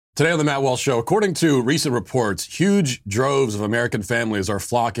Today on the Matt Walsh Show, according to recent reports, huge droves of American families are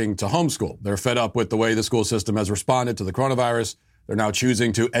flocking to homeschool. They're fed up with the way the school system has responded to the coronavirus. They're now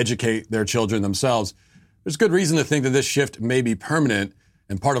choosing to educate their children themselves. There's good reason to think that this shift may be permanent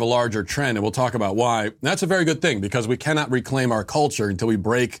and part of a larger trend, and we'll talk about why. And that's a very good thing, because we cannot reclaim our culture until we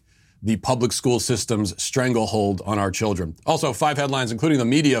break the public school system's stranglehold on our children. Also, 5 headlines, including the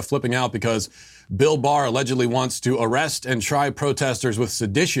media flipping out because Bill Barr allegedly wants to arrest and try protesters with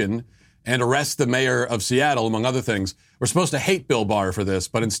sedition and arrest the mayor of Seattle, among other things. We're supposed to hate Bill Barr for this,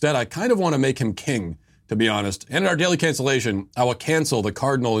 but instead I kind of want to make him king, to be honest. And in our daily cancellation, I will cancel the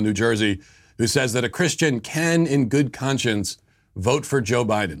cardinal in New Jersey who says that a Christian can, in good conscience, vote for Joe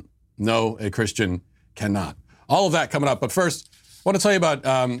Biden. No, a Christian cannot. All of that coming up. But first, I want to tell you about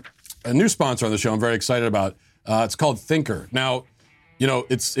a new sponsor on the show I'm very excited about. It's called Thinker. Now, you know,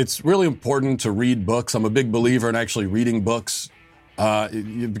 it's really important to read books. I'm a big believer in actually reading books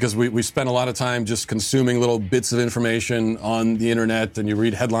because we spend a lot of time just consuming little bits of information on the internet, and you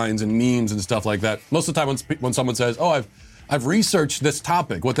read headlines and memes and stuff like that. Most of the time when someone says, oh, I've researched this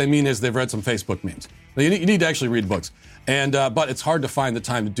topic, what they mean is they've read some Facebook memes. Now, you need to actually read books. And but it's hard to find the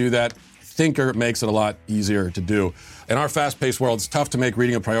time to do that. Thinker makes it a lot easier to do. In our fast-paced world, it's tough to make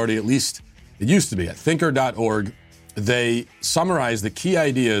reading a priority, at least it used to be. At thinker.org, they summarize the key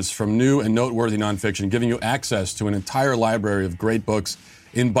ideas from new and noteworthy nonfiction, giving you access to an entire library of great books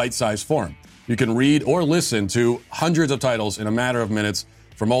in bite-sized form. You can read or listen to hundreds of titles in a matter of minutes,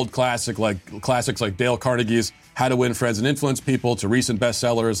 from old classics like Dale Carnegie's How to Win Friends and Influence People to recent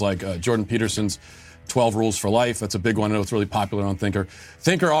bestsellers like Jordan Peterson's 12 Rules for Life. That's a big one. I know it's really popular on Thinker.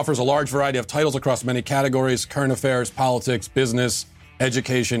 Thinker offers a large variety of titles across many categories: current affairs, politics, business,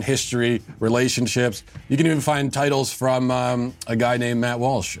 education, history, relationships. You can even find titles from a guy named Matt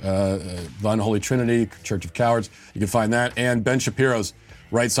Walsh, The Unholy Trinity, Church of Cowards. You can find that, and Ben Shapiro's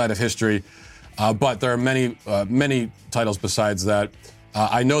Right Side of History. But there are many titles besides that.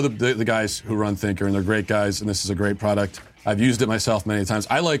 I know the guys who run Thinker, and they're great guys, and this is a great product. I've used it myself many times.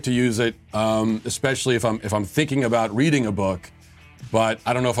 I like to use it, especially if I'm thinking about reading a book, but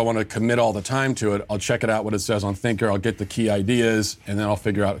I don't know if I want to commit all the time to it. I'll check it out, what it says on Thinker. I'll get the key ideas, and then I'll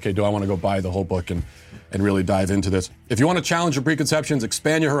figure out, okay, do I want to go buy the whole book and really dive into this? If you want to challenge your preconceptions,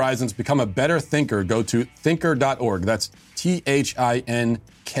 expand your horizons, become a better thinker, go to thinker.org. That's THINKR.org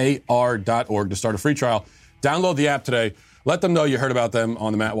to start a free trial. Download the app today. Let them know you heard about them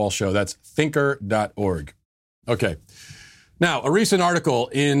on the Matt Walsh Show. That's thinker.org. Okay. Now, a recent article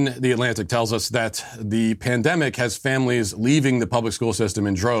in The Atlantic tells us that the pandemic has families leaving the public school system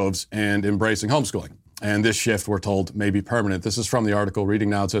in droves and embracing homeschooling. And this shift, we're told, may be permanent. This is from the article.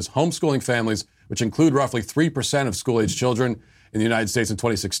 Reading now, it says, homeschooling families, which include roughly 3% of school-age children in the United States in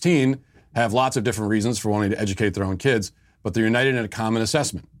 2016, have lots of different reasons for wanting to educate their own kids, but they're united in a common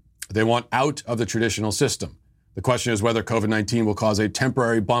assessment. They want out of the traditional system. The question is whether COVID-19 will cause a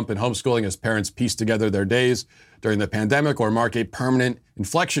temporary bump in homeschooling as parents piece together their days during the pandemic, or mark a permanent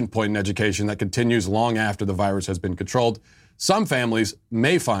inflection point in education that continues long after the virus has been controlled. Some families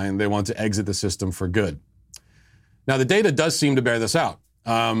may find they want to exit the system for good. Now, the data does seem to bear this out.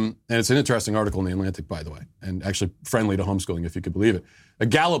 And it's an interesting article in The Atlantic, by the way, and actually friendly to homeschooling, if you could believe it. A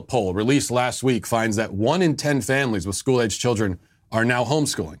Gallup poll released last week finds that 1 in 10 families with school-age children are now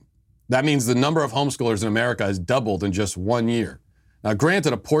homeschooling. That means the number of homeschoolers in America has doubled in just 1 year. Now,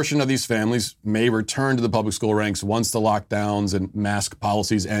 granted, a portion of these families may return to the public school ranks once the lockdowns and mask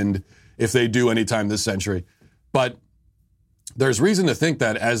policies end, if they do anytime this century. But there's reason to think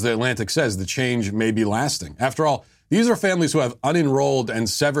that, as The Atlantic says, the change may be lasting. After all, these are families who have unenrolled and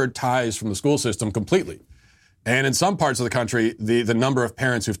severed ties from the school system completely. And in some parts of the country, the number of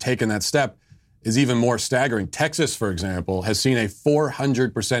parents who've taken that step is even more staggering. Texas, for example, has seen a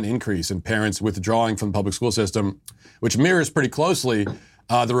 400% increase in parents withdrawing from the public school system, which mirrors pretty closely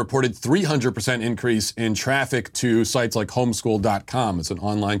the reported 300% increase in traffic to sites like homeschool.com. It's an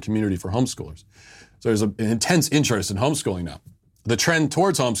online community for homeschoolers. So there's an intense interest in homeschooling now. The trend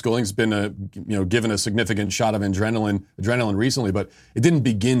towards homeschooling has been given a significant shot of adrenaline recently, but it didn't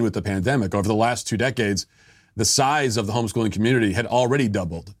begin with the pandemic. Over the last 2 decades, the size of the homeschooling community had already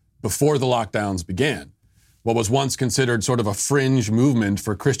doubled before the lockdowns began. What was once considered sort of a fringe movement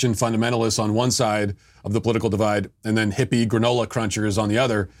for Christian fundamentalists on one side of the political divide and then hippie granola crunchers on the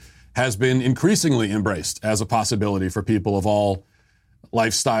other has been increasingly embraced as a possibility for people of all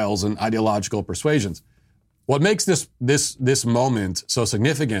lifestyles and ideological persuasions. What makes this moment so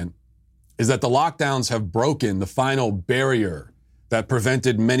significant is that the lockdowns have broken the final barrier that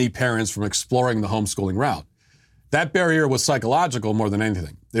prevented many parents from exploring the homeschooling route. That barrier was psychological more than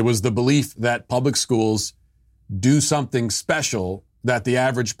anything. It was the belief that public schools do something special that the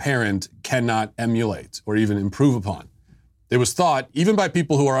average parent cannot emulate or even improve upon. It was thought, even by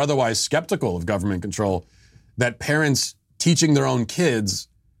people who are otherwise skeptical of government control, that parents teaching their own kids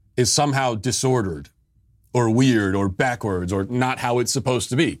is somehow disordered or weird or backwards or not how it's supposed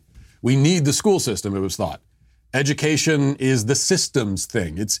to be. We need the school system, it was thought. Education is the system's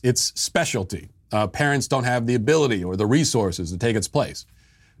thing. It's specialty. Parents don't have the ability or the resources to take its place.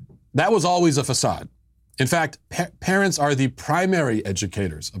 That was always a facade. In fact, parents are the primary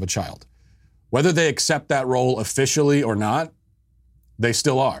educators of a child. Whether they accept that role officially or not, they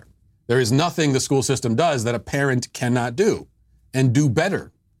still are. There is nothing the school system does that a parent cannot do and do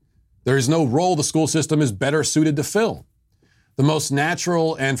better. There is no role the school system is better suited to fill. The most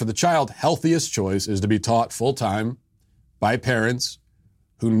natural and, for the child, healthiest choice is to be taught full-time by parents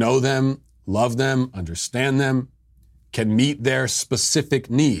who know them, love them, understand them, can meet their specific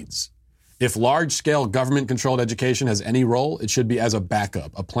needs. If large-scale government-controlled education has any role, it should be as a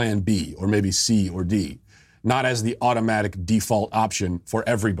backup, a plan B, or maybe C or D, not as the automatic default option for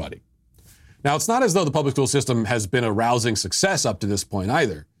everybody. Now, it's not as though the public school system has been a rousing success up to this point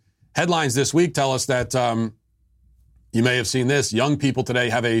either. Headlines this week tell us that, you may have seen this, young people today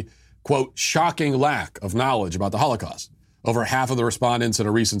have a, quote, shocking lack of knowledge about the Holocaust. Over half of the respondents in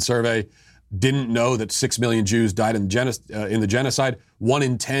a recent survey didn't know that 6 million Jews died in the genocide. 1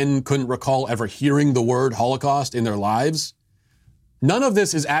 in 10 couldn't recall ever hearing the word Holocaust in their lives. None of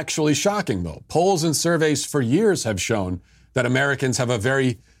this is actually shocking, though. Polls and surveys for years have shown that Americans have a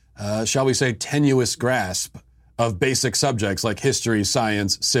very, shall we say, tenuous grasp of basic subjects like history,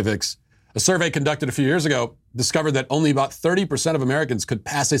 science, civics. A survey conducted a few years ago discovered that only about 30% of Americans could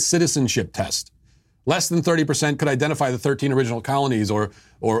pass a citizenship test. Less than 30% could identify the 13 original colonies or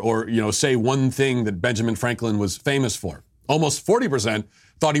say one thing that Benjamin Franklin was famous for. Almost 40%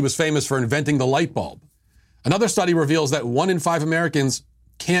 thought he was famous for inventing the light bulb. Another study reveals that 1 in 5 Americans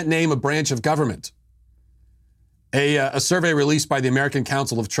can't name a branch of government. A survey released by the American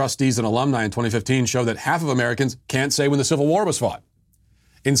Council of Trustees and Alumni in 2015 showed that half of Americans can't say when the Civil War was fought.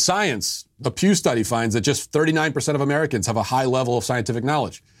 In science, a Pew study finds that just 39% of Americans have a high level of scientific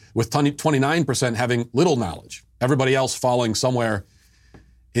knowledge, with 29% having little knowledge. Everybody else falling somewhere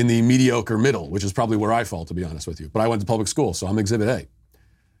in the mediocre middle, which is probably where I fall, to be honest with you. But I went to public school, so I'm Exhibit A.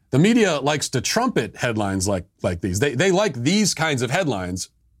 The media likes to trumpet headlines like these. They like these kinds of headlines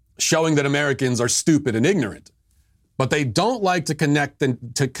showing that Americans are stupid and ignorant. But they don't like to connect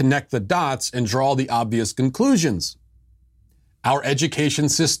the dots and draw the obvious conclusions. Our education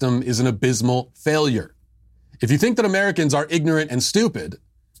system is an abysmal failure. If you think that Americans are ignorant and stupid,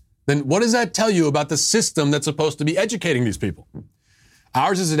 then what does that tell you about the system that's supposed to be educating these people?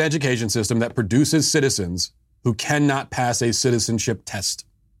 Ours is an education system that produces citizens who cannot pass a citizenship test.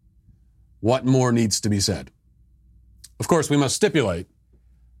 What more needs to be said? Of course, we must stipulate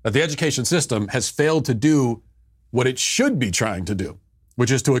that the education system has failed to do what it should be trying to do,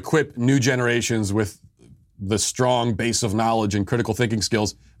 which is to equip new generations with the strong base of knowledge and critical thinking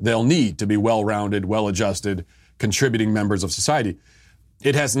skills they'll need to be well-rounded, well-adjusted, contributing members of society.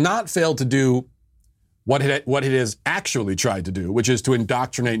 It has not failed to do what it has actually tried to do, which is to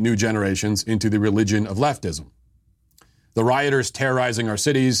indoctrinate new generations into the religion of leftism. The rioters terrorizing our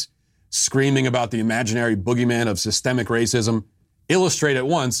cities, screaming about the imaginary boogeyman of systemic racism, illustrate at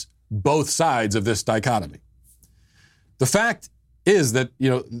once both sides of this dichotomy. The fact is that,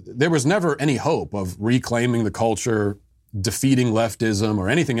 there was never any hope of reclaiming the culture, defeating leftism, or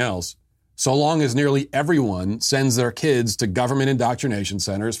anything else, so long as nearly everyone sends their kids to government indoctrination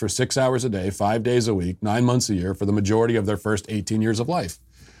centers for 6 hours a day, 5 days a week, 9 months a year for the majority of their first 18 years of life.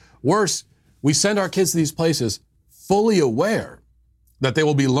 Worse, we send our kids to these places fully aware that they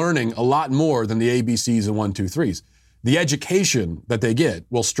will be learning a lot more than the ABCs and 1, 2, 3s. The education that they get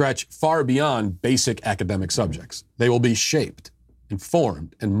will stretch far beyond basic academic subjects. They will be shaped,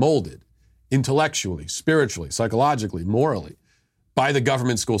 informed, and molded intellectually, spiritually, psychologically, morally by the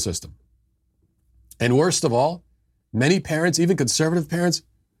government school system. And worst of all, many parents, even conservative parents,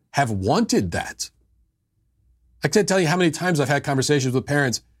 have wanted that. I can't tell you how many times I've had conversations with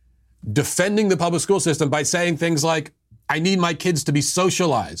parents defending the public school system by saying things like, I need my kids to be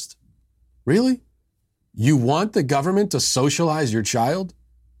socialized. Really? You want the government to socialize your child?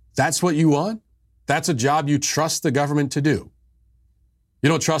 That's what you want? That's a job you trust the government to do. You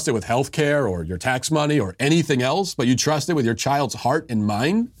don't trust it with health care or your tax money or anything else, but you trust it with your child's heart and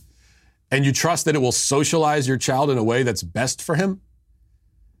mind? And you trust that it will socialize your child in a way that's best for him?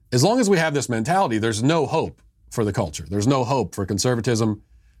 As long as we have this mentality, there's no hope for the culture. There's no hope for conservatism.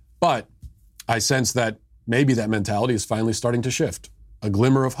 But I sense that maybe that mentality is finally starting to shift. A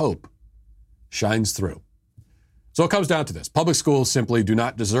glimmer of hope shines through. So it comes down to this. Public schools simply do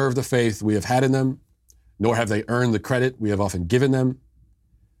not deserve the faith we have had in them, nor have they earned the credit we have often given them.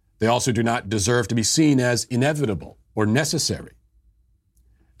 They also do not deserve to be seen as inevitable or necessary.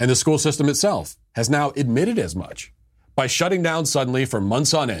 And the school system itself has now admitted as much by shutting down suddenly for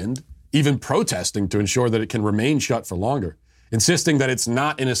months on end, even protesting to ensure that it can remain shut for longer, insisting that it's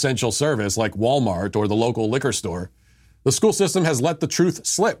not an essential service like Walmart or the local liquor store. The school system has let the truth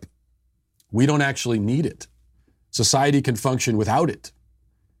slip. We don't actually need it. Society can function without it.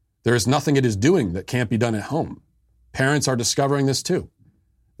 There is nothing it is doing that can't be done at home. Parents are discovering this too.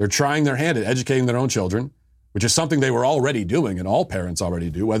 They're trying their hand at educating their own children, which is something they were already doing, and all parents already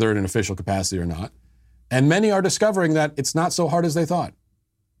do, whether in an official capacity or not. And many are discovering that it's not so hard as they thought.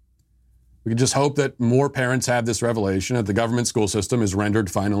 We can just hope that more parents have this revelation that the government school system is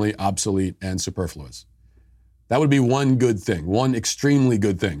rendered finally obsolete and superfluous. That would be one good thing, one extremely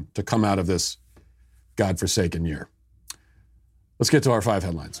good thing to come out of this godforsaken year. Let's get to our 5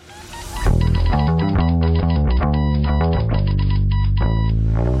 headlines.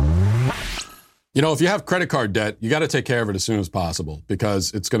 You know, if you have credit card debt, you got to take care of it as soon as possible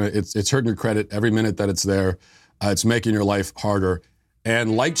because it's hurting your credit every minute that it's there. It's making your life harder.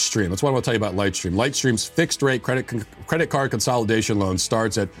 And Lightstream, that's what I want to tell you about Lightstream. Lightstream's fixed rate credit card consolidation loan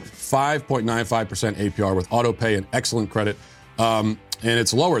starts at 5.95% APR with auto pay and excellent credit. And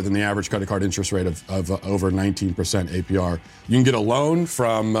it's lower than the average credit card interest rate of over 19% APR. You can get a loan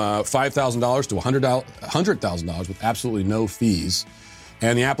from $5,000 to $100,000 with absolutely no fees.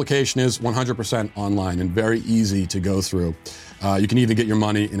 And the application is 100% online and very easy to go through. You can even get your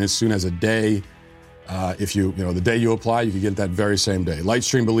money in as soon as a day. If the day you apply, you can get it that very same day.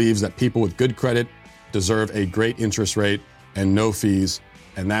 Lightstream believes that people with good credit deserve a great interest rate and no fees,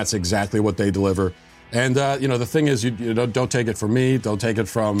 and that's exactly what they deliver. And the thing is, you don't take it from me, don't take it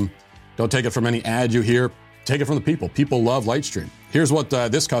from any ad you hear. Take it from the people. People love Lightstream. Here's what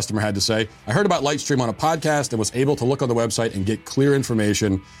this customer had to say. I heard about Lightstream on a podcast and was able to look on the website and get clear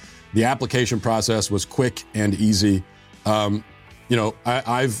information. The application process was quick and easy. I've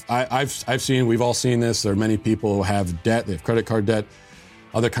seen, we've all seen this. There are many people who have debt. They have credit card debt,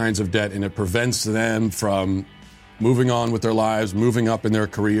 other kinds of debt, and it prevents them from moving on with their lives, moving up in their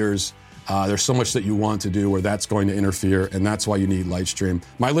careers. There's so much that you want to do where that's going to interfere, and that's why you need Lightstream.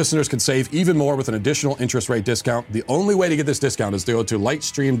 My listeners can save even more with an additional interest rate discount. The only way to get this discount is to go to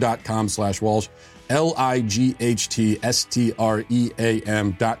lightstream.com/Walsh,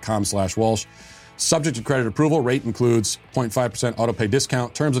 lightstream.com/Walsh. Subject to credit approval, rate includes 0.5% auto pay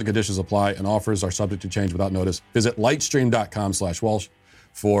discount. Terms and conditions apply, and offers are subject to change without notice. Visit lightstream.com/Walsh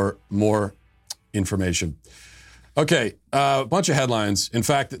for more information. Okay, a bunch of headlines. In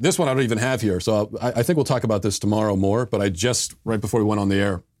fact, this one I don't even have here, so I think we'll talk about this tomorrow more, but I just, right before we went on the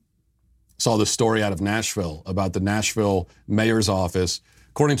air, saw this story out of Nashville about the Nashville mayor's office.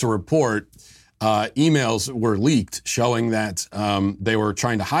 According to a report, emails were leaked showing that they were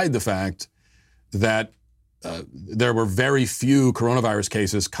trying to hide the fact that there were very few coronavirus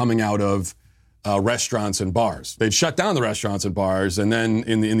cases coming out of restaurants and bars. They'd shut down the restaurants and bars, and then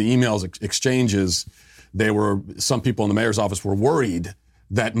in the emails exchanges, some people in the mayor's office were worried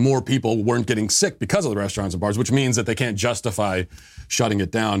that more people weren't getting sick because of the restaurants and bars, which means that they can't justify shutting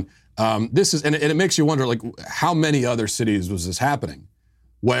it down. And it makes you wonder, like, how many other cities was this happening,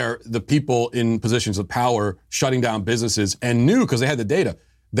 where the people in positions of power shutting down businesses and knew, because they had the data,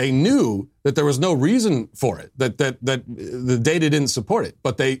 they knew that there was no reason for it, that the data didn't support it,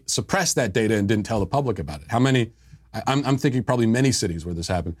 but they suppressed that data and didn't tell the public about it. How many? I'm thinking probably many cities where this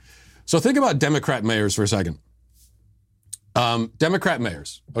happened. So think about Democrat mayors for a second. Democrat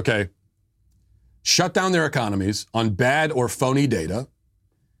mayors, okay, shut down their economies on bad or phony data,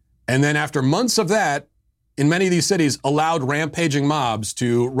 and then after months of that, in many of these cities, allowed rampaging mobs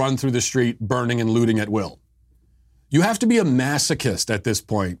to run through the street, burning and looting at will. You have to be a masochist at this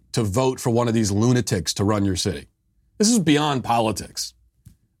point to vote for one of these lunatics to run your city. This is beyond politics.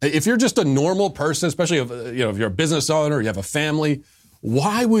 If you're just a normal person, especially if you're a business owner, you have a family,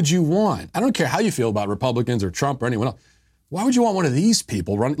 why would you want, I don't care how you feel about Republicans or Trump or anyone else, why would you want one of these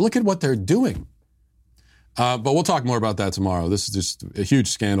people run? Look at what they're doing. But we'll talk more about that tomorrow. This is just a huge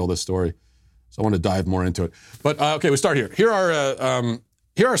scandal, this story. So I want to dive more into it. But okay, we start here. Here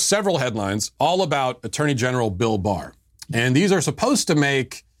are several headlines all about Attorney General Bill Barr. And these are supposed to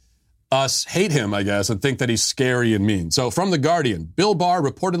make us hate him, I guess, and think that he's scary and mean. So from The Guardian, Bill Barr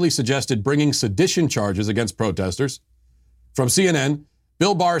reportedly suggested bringing sedition charges against protesters. From CNN,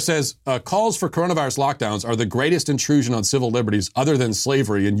 Bill Barr says calls for coronavirus lockdowns are the greatest intrusion on civil liberties other than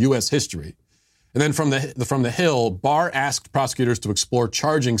slavery in U.S. history. And then from the Hill, Barr asked prosecutors to explore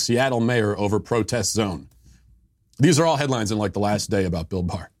charging Seattle mayor over protest zone. These are all headlines in like the last day about Bill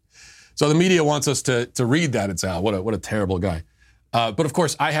Barr. So the media wants us to read that and say, oh, what a terrible guy. But of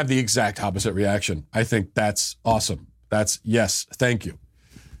course, I have the exact opposite reaction. I think that's awesome. That's yes, thank you.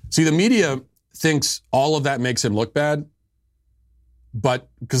 See, the media thinks all of that makes him look bad, but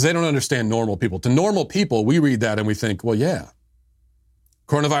because they don't understand normal people. To normal people, we read that and we think, well, yeah,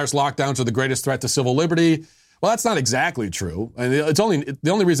 coronavirus lockdowns are the greatest threat to civil liberty. Well, that's not exactly true. And the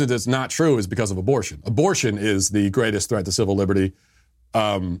only reason it's not true is because of abortion. Abortion is the greatest threat to civil liberty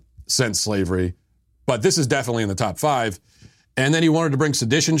since slavery. But this is definitely in the top 5. And then he wanted to bring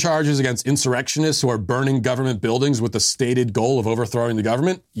sedition charges against insurrectionists who are burning government buildings with the stated goal of overthrowing the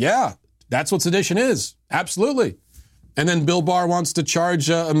government. Yeah, that's what sedition is. Absolutely. And then Bill Barr wants to charge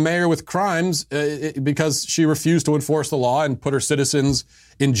a mayor with crimes because she refused to enforce the law and put her citizens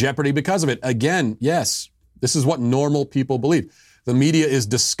in jeopardy because of it. Again, yes, this is what normal people believe. The media is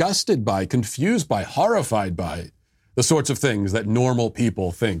disgusted by, confused by, horrified by the sorts of things that normal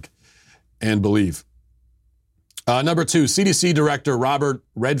people think and believe. Number 2, CDC Director Robert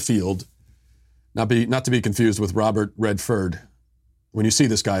Redfield, not to be confused with Robert Redford. When you see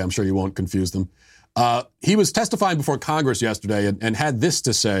this guy, I'm sure you won't confuse them. He was testifying before Congress yesterday and had this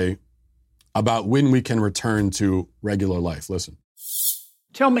to say about when we can return to regular life. Listen.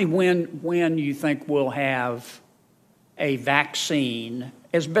 Tell me when you think we'll have a vaccine,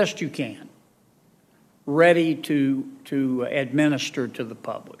 as best you can, ready to administer to the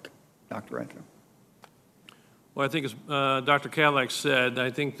public, Dr. Redfield. Well, I think as Dr. Cadillac said,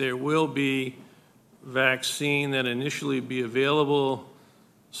 I think there will be vaccine that initially be available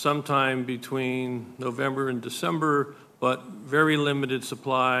sometime between November and December, but very limited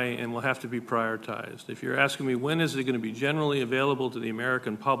supply and will have to be prioritized. If you're asking me when is it going to be generally available to the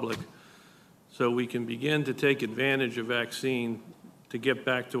American public so we can begin to take advantage of vaccine to get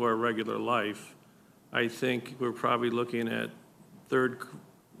back to our regular life, I think we're probably looking at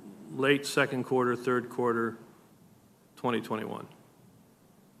late second quarter, third quarter, 2021.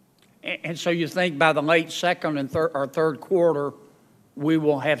 And so you think by the late second and third quarter, we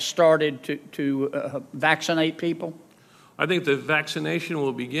will have started to vaccinate people? I think the vaccination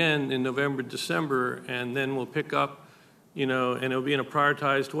will begin in November, December, and then we'll pick up, and it'll be in a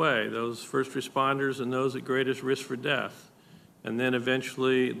prioritized way, those first responders and those at greatest risk for death. And then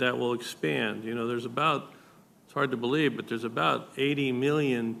eventually that will expand. It's hard to believe, but there's about 80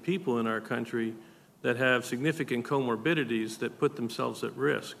 million people in our country that have significant comorbidities that put themselves at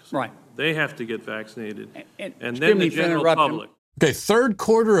risk. So right. They have to get vaccinated. And then the general public. Okay, third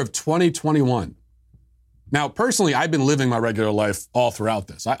quarter of 2021. Now, personally, I've been living my regular life all throughout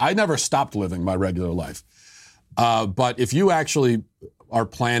this. I never stopped living my regular life. But if you actually are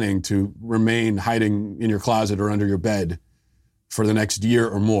planning to remain hiding in your closet or under your bed for the next year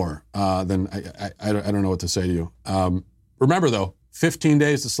or more, then I don't know what to say to you. Remember, though, 15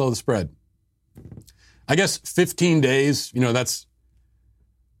 days to slow the spread. I guess 15 days, that's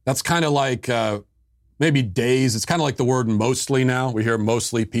kind of like maybe days. It's kind of like the word mostly now. We hear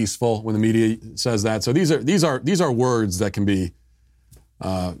mostly peaceful when the media says that. So these are words that can be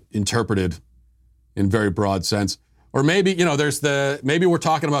interpreted in very broad sense. Or maybe, maybe we're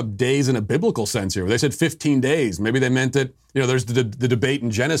talking about days in a biblical sense here. They said 15 days. Maybe they meant it, there's the debate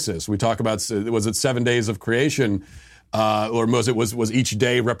in Genesis. We talk about, was it 7 days of creation? Or was each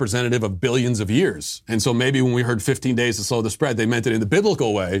day representative of billions of years? And so maybe when we heard 15 days to slow the spread, they meant it in the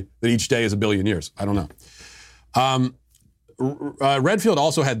biblical way that each day is a billion years. I don't know. Redfield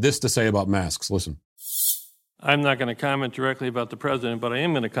also had this to say about masks. Listen. I'm not going to comment directly about the president, but I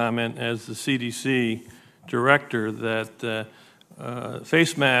am going to comment as the CDC director that these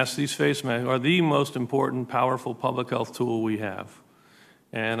face masks are the most important, powerful public health tool we have.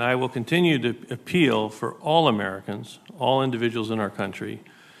 And I will continue to appeal for all Americans, all individuals in our country,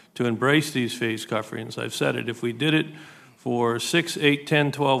 to embrace these face coverings. I've said it, if we did it for 6, 8,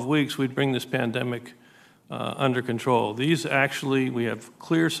 10, 12 weeks, we'd bring this pandemic under control. These actually, we have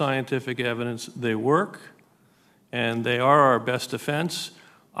clear scientific evidence, they work, and they are our best defense.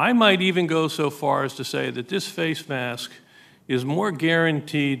 I might even go so far as to say that this face mask is more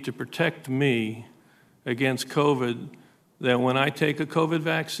guaranteed to protect me against COVID than when I take a COVID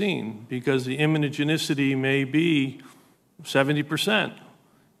vaccine, because the immunogenicity may be 70%.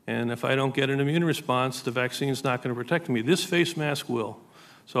 And if I don't get an immune response, the vaccine's not going to protect me. This face mask will.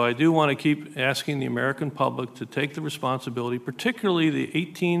 So I do want to keep asking the American public to take the responsibility, particularly the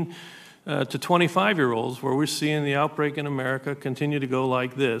 18 to 25-year-olds, where we're seeing the outbreak in America continue to go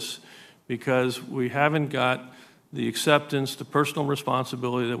like this, because we haven't got the acceptance, the personal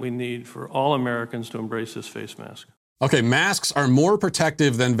responsibility that we need for all Americans to embrace this face mask. Okay, masks are more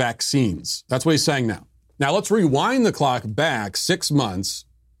protective than vaccines. That's what he's saying now. Now let's rewind the clock back 6 months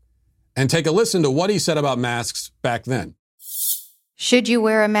and take a listen to what he said about masks back then. Should you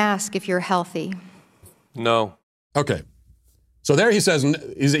wear a mask if you're healthy? No. Okay. So there he says,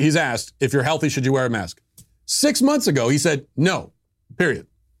 he's asked, if you're healthy, should you wear a mask? 6 months ago, he said, no, period.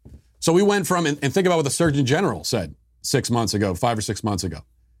 So we went from, and think about what the Surgeon General said 6 months ago, 5 or 6 months ago,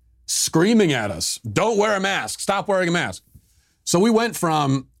 screaming at us, don't wear a mask, stop wearing a mask. So we went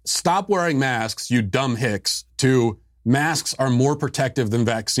from stop wearing masks, you dumb hicks, to masks are more protective than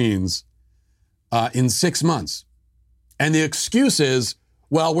vaccines in 6 months. And the excuse is,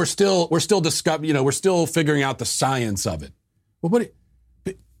 well, we're still figuring out the science of it. Well,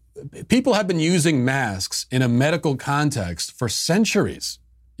 people have been using masks in a medical context for centuries.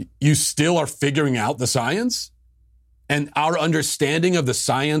 You still are figuring out the science? And our understanding of the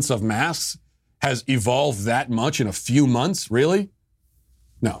science of masks has evolved that much in a few months? Really?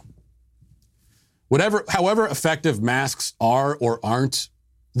 No. However effective masks are or aren't,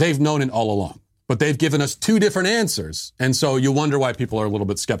 they've known it all along. But they've given us two different answers. And so you wonder why people are a little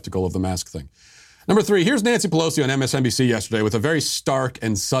bit skeptical of the mask thing. Number 3, here's Nancy Pelosi on MSNBC yesterday with a very stark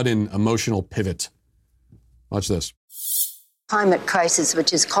and sudden emotional pivot. Watch this. Climate crisis,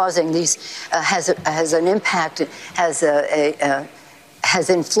 which is causing these, has an impact, has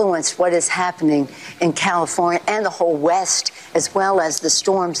influenced what is happening in California and the whole West, as well as the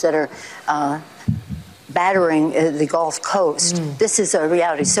storms that are battering the Gulf Coast. This is a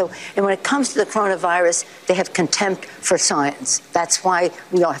reality. So, and when it comes to the coronavirus, they have contempt for science. That's why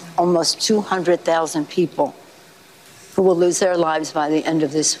we have almost 200,000 people who will lose their lives by the end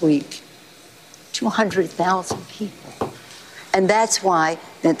of this week. 200,000 people. And that's why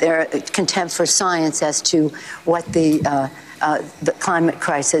that there contempt for science as to what the climate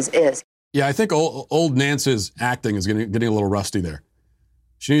crisis is. Yeah, I think old Nance's acting is getting a little rusty there.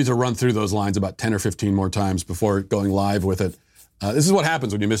 She needs to run through those lines about 10 or 15 more times before going live with it. This is what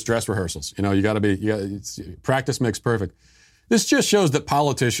happens when you miss dress rehearsals. You know, practice makes perfect. This just shows that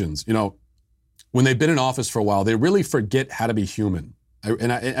politicians, when they've been in office for a while, they really forget how to be human.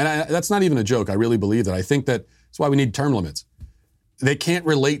 That's not even a joke. I really believe that. I think that's why we need term limits. They can't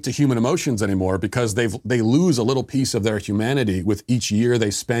relate to human emotions anymore because they lose a little piece of their humanity with each year they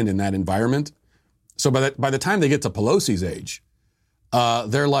spend in that environment. So by the time they get to Pelosi's age,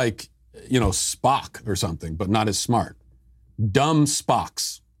 they're like, Spock or something, but not as smart. Dumb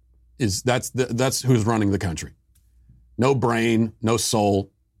Spocks that's who's running the country. No brain, no soul.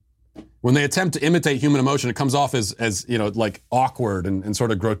 When they attempt to imitate human emotion, it comes off as like awkward and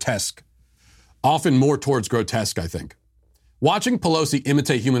sort of grotesque. Often more towards grotesque, I think. Watching Pelosi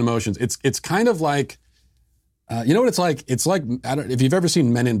imitate human emotions, it's kind of like, you know what it's like? It's like, if you've ever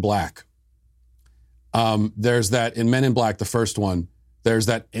seen Men in Black, there's that, in Men in Black, the first one, there's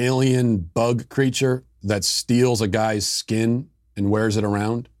that alien bug creature that steals a guy's skin and wears it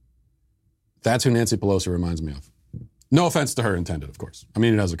around. That's who Nancy Pelosi reminds me of. No offense to her intended, of course. I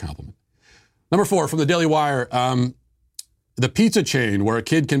mean it as a compliment. Number 4, from the Daily Wire, the pizza chain where a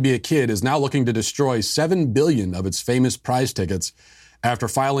kid can be a kid is now looking to destroy $7 billion of its famous prize tickets after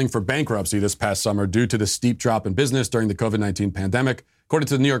filing for bankruptcy this past summer due to the steep drop in business during the COVID-19 pandemic. According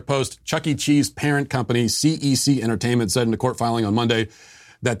to the New York Post, Chuck E. Cheese parent company CEC Entertainment said in a court filing on Monday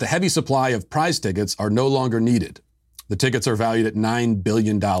that the heavy supply of prize tickets are no longer needed. The tickets are valued at $9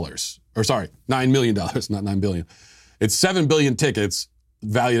 billion. $9 million, not $9 billion. It's 7 billion tickets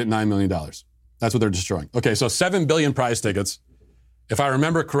valued at $9 million. That's what they're destroying. Okay, so 7 billion prize tickets. If I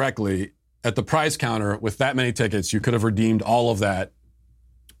remember correctly, at the prize counter with that many tickets, you could have redeemed all of that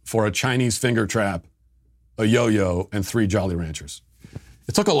for a Chinese finger trap, a yo-yo, and 3 Jolly Ranchers.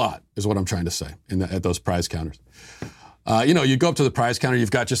 It took a lot, is what I'm trying to say, at those prize counters. You go up to the prize counter, you've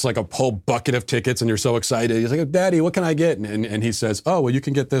got just like a whole bucket of tickets, and you're so excited. You're like, Daddy, what can I get? And he says, oh, well, you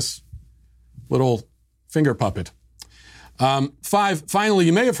can get this little finger puppet. 5, finally,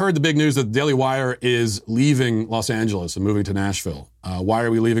 you may have heard the big news that the Daily Wire is leaving Los Angeles and moving to Nashville. Why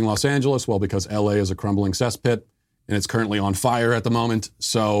are we leaving Los Angeles? Well, because LA is a crumbling cesspit, and it's currently on fire at the moment.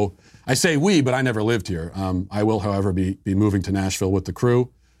 So I say we, but I never lived here. I will, however, be moving to Nashville with the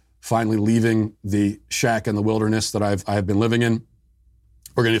crew, finally leaving the shack in the wilderness that I've been living in.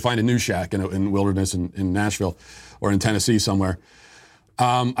 We're going to find a new shack in wilderness in Nashville or in Tennessee somewhere.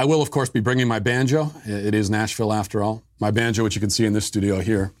 I will, of course, be bringing my banjo. It is Nashville, after all. My banjo, which you can see in this studio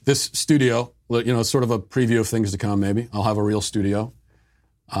here. This studio, sort of a preview of things to come, maybe. I'll have a real studio.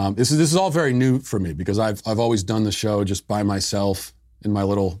 This is all very new for me because I've always done the show just by myself in my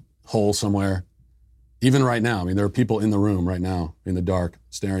little hole somewhere. Even right now, I mean, there are people in the room right now in the dark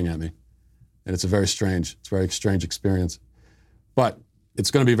staring at me. And it's a very strange experience. But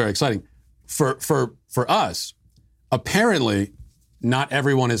it's going to be very exciting. for us, apparently, not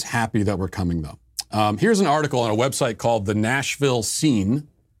everyone is happy that we're coming, though. Here's an article on a website called The Nashville Scene.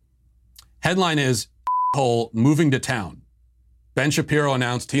 Headline is, hole moving to town. Ben Shapiro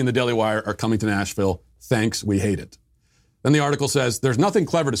announced he and the Daily Wire are coming to Nashville. Thanks, we hate it. Then the article says, there's nothing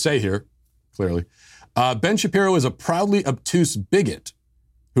clever to say here, clearly. Ben Shapiro is a proudly obtuse bigot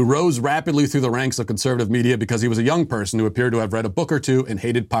who rose rapidly through the ranks of conservative media because he was a young person who appeared to have read a book or two and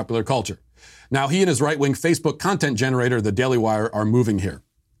hated popular culture. Now he and his right-wing Facebook content generator, the Daily Wire, are moving here.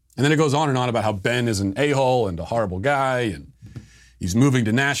 And then it goes on and on about how Ben is an a-hole and a horrible guy, and he's moving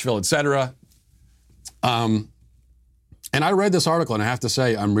to Nashville, etc. And I read this article, and I have to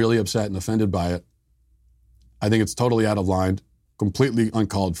say, I'm really upset and offended by it. I think it's totally out of line, completely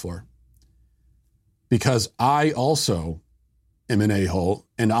uncalled for. Because I also am an a-hole,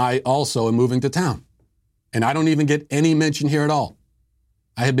 and I also am moving to town. And I don't even get any mention here at all.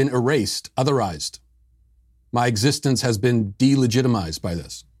 I have been erased, otherized. My existence has been delegitimized by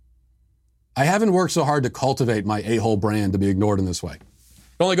this. I haven't worked so hard to cultivate my a-hole brand to be ignored in this way. It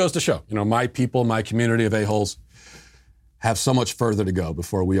only goes to show, my people, my community of a-holes have so much further to go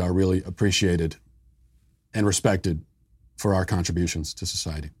before we are really appreciated and respected for our contributions to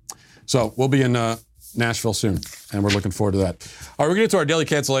society. So we'll be in Nashville soon, and we're looking forward to that. All right, we're going to get to our daily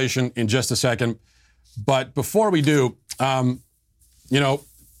cancellation in just a second. But before we do, I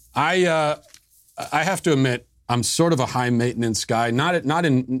have to admit, I'm sort of a high-maintenance guy. Not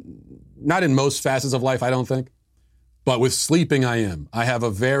in most facets of life, I don't think. But with sleeping, I am. I have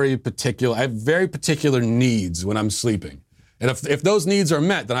very particular needs when I'm sleeping. And if those needs are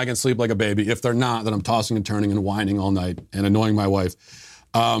met, then I can sleep like a baby. If they're not, then I'm tossing and turning and whining all night and annoying my wife.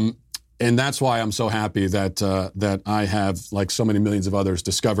 And that's why I'm so happy that I have, like so many millions of others,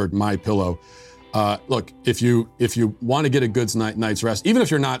 discovered MyPillow. Look, if you want to get a good night's rest, even if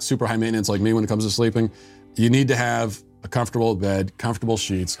you're not super high maintenance like me when it comes to sleeping, you need to have a comfortable bed, comfortable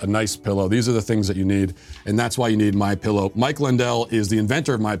sheets, a nice pillow. These are the things that you need, and that's why you need MyPillow. Mike Lindell is the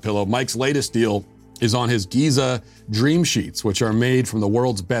inventor of MyPillow. Mike's latest deal is on his Giza Dream Sheets, which are made from the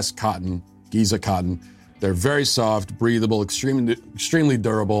world's best cotton, Giza cotton. They're very soft, breathable, extremely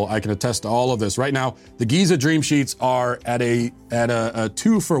durable. I can attest to all of this. Right now, the Giza Dream Sheets are at a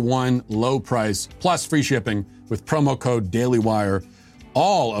 2-for-1 low price, plus free shipping with promo code DailyWire.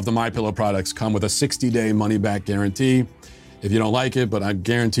 All of the MyPillow products come with a 60-day money-back guarantee. If you don't like it, but I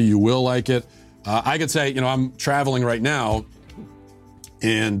guarantee you will like it. I could say, I'm traveling right now,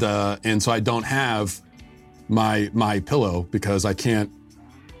 and so I don't have my pillow because I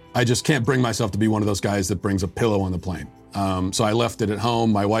just can't bring myself to be one of those guys that brings a pillow on the plane. So I left it at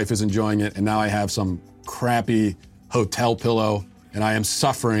home. My wife is enjoying it, and now I have some crappy hotel pillow, and I am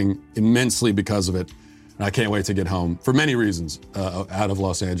suffering immensely because of it. And I can't wait to get home for many reasons out of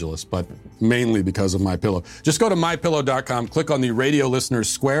Los Angeles, but mainly because of MyPillow. Just go to MyPillow.com, click on the Radio Listeners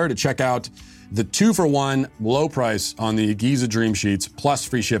Square to check out the 2-for-1 low price on the Giza Dream Sheets, plus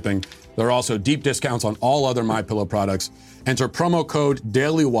free shipping. There are also deep discounts on all other MyPillow products. Enter promo code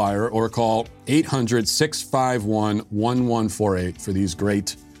DailyWire or call 800-651-1148 for these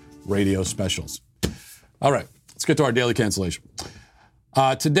great radio specials. All right, let's get to our daily cancellation.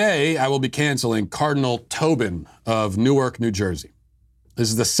 Today, I will be canceling Cardinal Tobin of Newark, New Jersey. This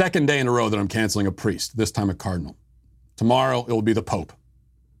is the second day in a row that I'm canceling a priest, this time a cardinal. Tomorrow, it will be the Pope,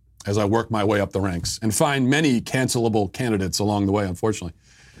 as I work my way up the ranks and find many cancelable candidates along the way, unfortunately.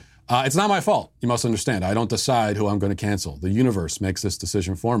 It's not my fault. You must understand. I don't decide who I'm going to cancel. The universe makes this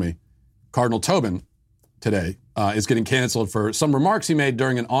decision for me. Cardinal Tobin today is getting canceled for some remarks he made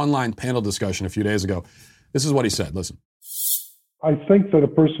during an online panel discussion a few days ago. This is what he said. Listen. I think that a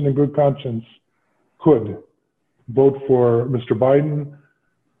person in good conscience could vote for Mr. Biden.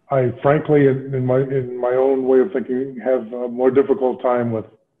 I frankly, in my own way of thinking, have a more difficult time with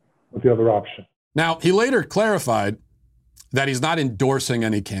the other option. Now, he later clarified that he's not endorsing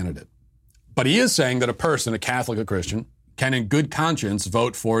any candidate, but he is saying that a person, a Catholic, a Christian, can in good conscience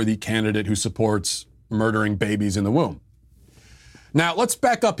vote for the candidate who supports murdering babies in the womb. Now, let's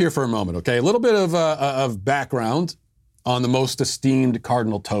back up here for a moment, okay? A little bit of background on the most esteemed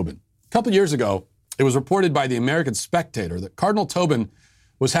Cardinal Tobin. A couple years ago, it was reported by the American Spectator that Cardinal Tobin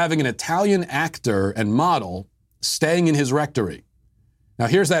was having an Italian actor and model staying in his rectory. Now,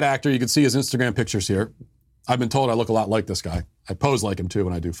 here's that actor. You can see his Instagram pictures here. I've been told I look a lot like this guy. I pose like him, too,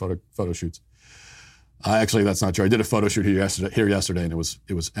 when I do photo shoots. Actually, that's not true. I did a photo shoot here yesterday, and it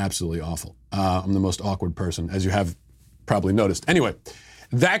was absolutely awful. I'm the most awkward person, as you have probably noticed. Anyway,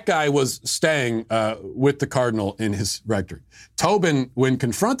 that guy was staying with the cardinal in his rectory. Tobin, when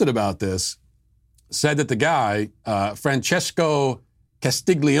confronted about this, said that the guy, Francesco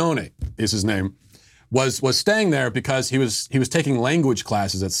Castiglione is his name, was staying there because he was taking language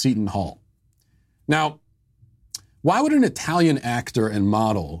classes at Seton Hall. Now, why would an Italian actor and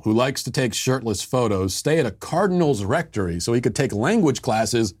model who likes to take shirtless photos stay at a cardinal's rectory so he could take language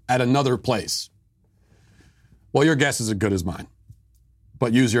classes at another place? Well, your guess is as good as mine,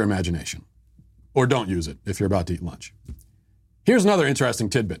 but use your imagination. Or don't use it if you're about to eat lunch. Here's another interesting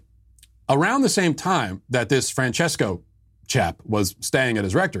tidbit. Around the same time that this Francesco chap was staying at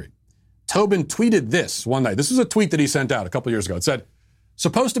his rectory, Tobin tweeted this one night. This was a tweet that he sent out a couple years ago. It said,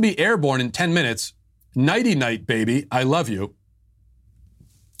 "Supposed to be airborne in 10 minutes. Nighty-night, baby. I love you."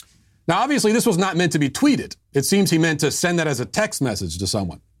 Now, obviously, this was not meant to be tweeted. It seems he meant to send that as a text message to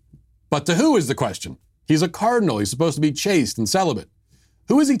someone. But to who is the question? He's a cardinal. He's supposed to be chaste and celibate.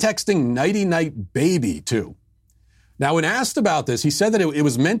 Who is he texting nighty-night, baby to? Now, when asked about this, he said that it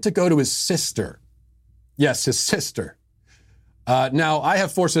was meant to go to his sister. Yes, his sister. Now, I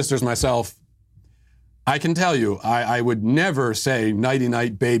have 4 sisters myself. I can tell you, I would never say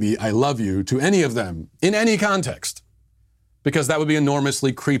nighty-night, baby, I love you to any of them in any context, because that would be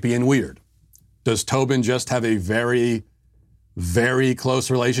enormously creepy and weird. Does Tobin just have a very, very close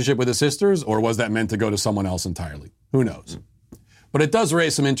relationship with his sisters, or was that meant to go to someone else entirely? Who knows? But it does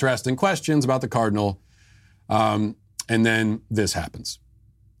raise some interesting questions about the cardinal, and then this happens.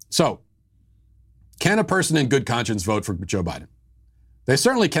 So, can a person in good conscience vote for Joe Biden? They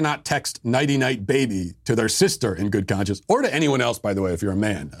certainly cannot text nighty-night baby to their sister in good conscience, or to anyone else, by the way, if you're a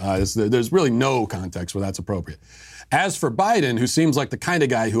man. There's really no context where that's appropriate. As for Biden, who seems like the kind of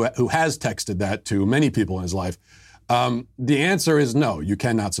guy who has texted that to many people in his life, the answer is no, you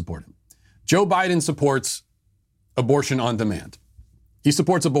cannot support him. Joe Biden supports abortion on demand. He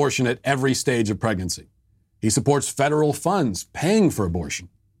supports abortion at every stage of pregnancy. He supports federal funds paying for abortion.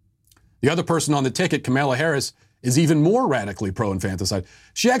 The other person on the ticket, Kamala Harris, is even more radically pro-infanticide.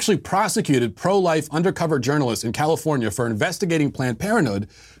 She actually prosecuted pro-life undercover journalists in California for investigating Planned Parenthood.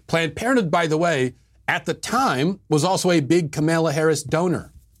 Planned Parenthood, by the way, at the time was also a big Kamala Harris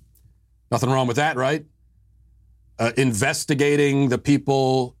donor. Nothing wrong with that, right? Investigating the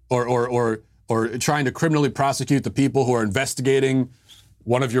people or trying to criminally prosecute the people who are investigating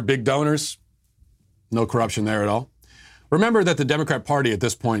one of your big donors. No corruption there at all. Remember that the Democrat Party at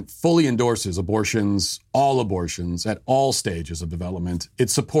this point fully endorses abortions, all abortions, at all stages of development. It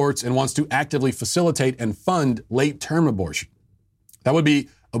supports and wants to actively facilitate and fund late-term abortion. That would be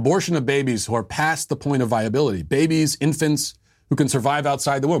abortion of babies who are past the point of viability. Babies, infants who can survive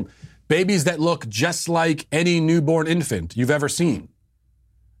outside the womb. Babies that look just like any newborn infant you've ever seen.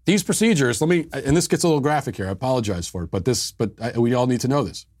 These procedures, and this gets a little graphic here, I apologize for it, but we all need to know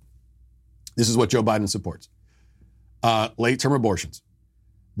this. This is what Joe Biden supports. Late-term abortions.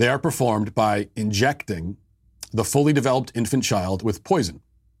 They are performed by injecting the fully developed infant child with poison,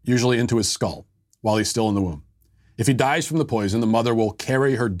 usually into his skull, while he's still in the womb. If he dies from the poison, the mother will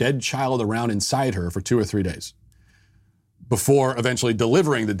carry her dead child around inside her for 2 or 3 days before eventually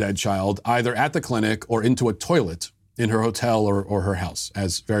delivering the dead child either at the clinic or into a toilet in her hotel or her house,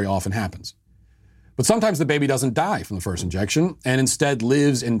 as very often happens. But sometimes the baby doesn't die from the first injection and instead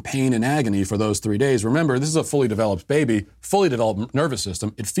lives in pain and agony for those 3 days. Remember, this is a fully developed baby, fully developed nervous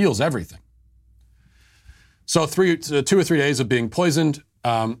system. It feels everything. So 2 or 3 days of being poisoned,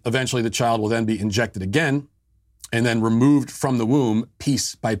 eventually the child will then be injected again and then removed from the womb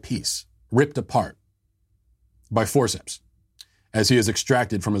piece by piece, ripped apart by forceps as he is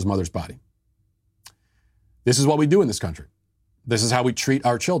extracted from his mother's body. This is what we do in this country. This is how we treat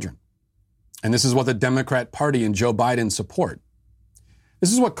our children. And this is what the Democrat Party and Joe Biden support.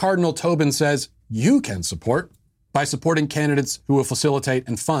 This is what Cardinal Tobin says you can support by supporting candidates who will facilitate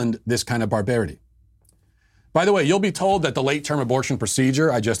and fund this kind of barbarity. By the way, you'll be told that the late-term abortion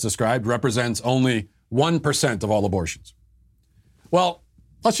procedure I just described represents only 1% of all abortions. Well,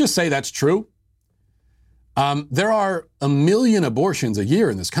 let's just say that's true. There are 1 million abortions a year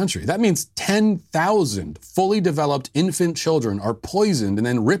in this country. That means 10,000 fully developed infant children are poisoned and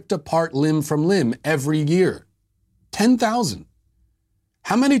then ripped apart limb from limb every year. 10,000.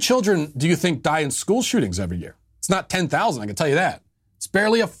 How many children do you think die in school shootings every year? It's not 10,000, I can tell you that. It's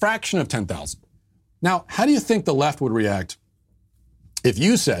barely a fraction of 10,000. Now, how do you think the left would react if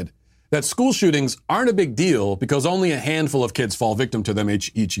you said that school shootings aren't a big deal because only a handful of kids fall victim to them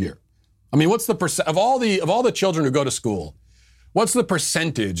each year? I mean, what's the percent of all the children who go to school? What's the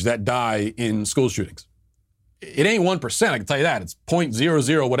percentage that die in school shootings? It ain't 1%. I can tell you that. It's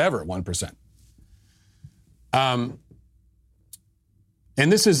 0.00 whatever 1%.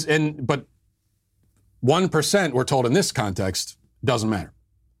 But 1%, we're told in this context, doesn't matter.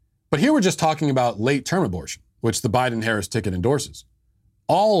 But here we're just talking about late-term abortion, which the Biden-Harris ticket endorses.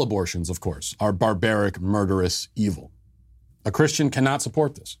 All abortions, of course, are barbaric, murderous evil. A Christian cannot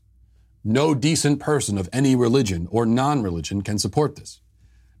support this. No decent person of any religion or non-religion can support this.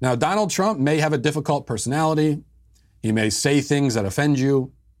 Now, Donald Trump may have a difficult personality. He may say things that offend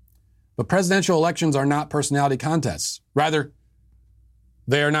you. But presidential elections are not personality contests. Rather,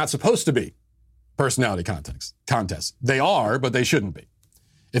 they are not supposed to be personality contests. They are, but they shouldn't be.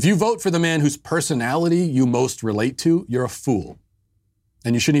 If you vote for the man whose personality you most relate to, you're a fool.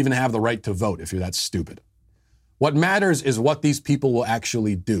 And you shouldn't even have the right to vote if you're that stupid. What matters is what these people will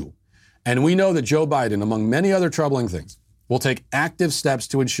actually do. And we know that Joe Biden, among many other troubling things, will take active steps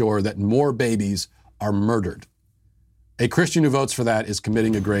to ensure that more babies are murdered. A Christian who votes for that is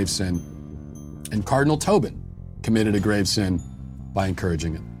committing a grave sin. And Cardinal Tobin committed a grave sin by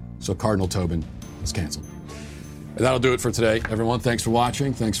encouraging it. So Cardinal Tobin is canceled. And that'll do it for today. Everyone, thanks for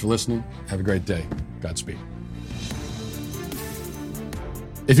watching. Thanks for listening. Have a great day. Godspeed.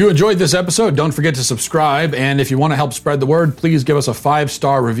 If you enjoyed this episode, don't forget to subscribe. And if you want to help spread the word, please give us a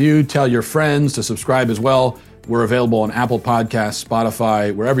 5-star review. Tell your friends to subscribe as well. We're available on Apple Podcasts,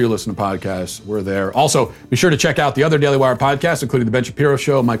 Spotify, wherever you listen to podcasts, we're there. Also, be sure to check out the other Daily Wire podcasts, including The Ben Shapiro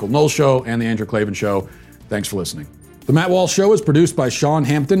Show, Michael Knowles Show, and The Andrew Klavan Show. Thanks for listening. The Matt Walsh Show is produced by Sean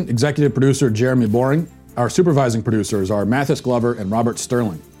Hampton, executive producer Jeremy Boring. Our supervising producers are Mathis Glover and Robert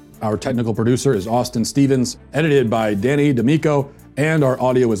Sterling. Our technical producer is Austin Stevens, edited by Danny D'Amico, and our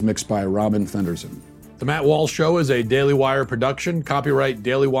audio is mixed by Robin Fenderson. The Matt Walsh Show is a Daily Wire production, copyright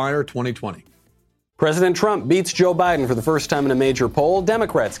Daily Wire 2020. President Trump beats Joe Biden for the first time in a major poll.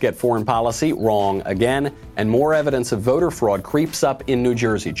 Democrats get foreign policy wrong again, and more evidence of voter fraud creeps up in New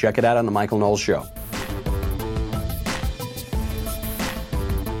Jersey. Check it out on The Michael Knowles Show.